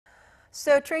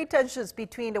So trade tensions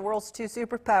between the world's two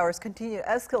superpowers continue to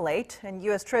escalate, and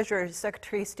U.S. Treasury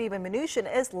Secretary Steven Mnuchin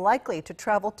is likely to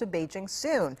travel to Beijing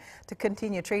soon to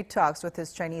continue trade talks with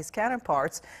his Chinese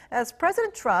counterparts, as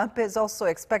President Trump is also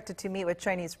expected to meet with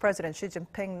Chinese President Xi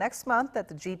Jinping next month at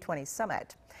the G20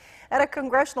 summit. At a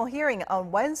congressional hearing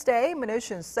on Wednesday,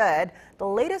 Mnuchin said the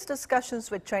latest discussions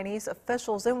with Chinese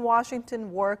officials in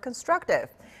Washington were constructive,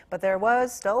 but there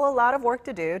was still a lot of work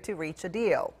to do to reach a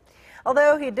deal.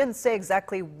 Although he didn't say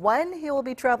exactly when he will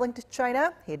be traveling to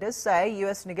China, he did say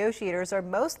U.S. negotiators are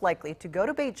most likely to go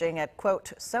to Beijing at,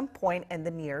 quote, some point in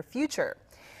the near future.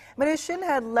 Mnuchin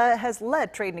has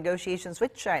led trade negotiations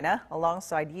with China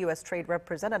alongside U.S. Trade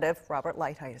Representative Robert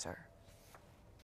Lighthizer.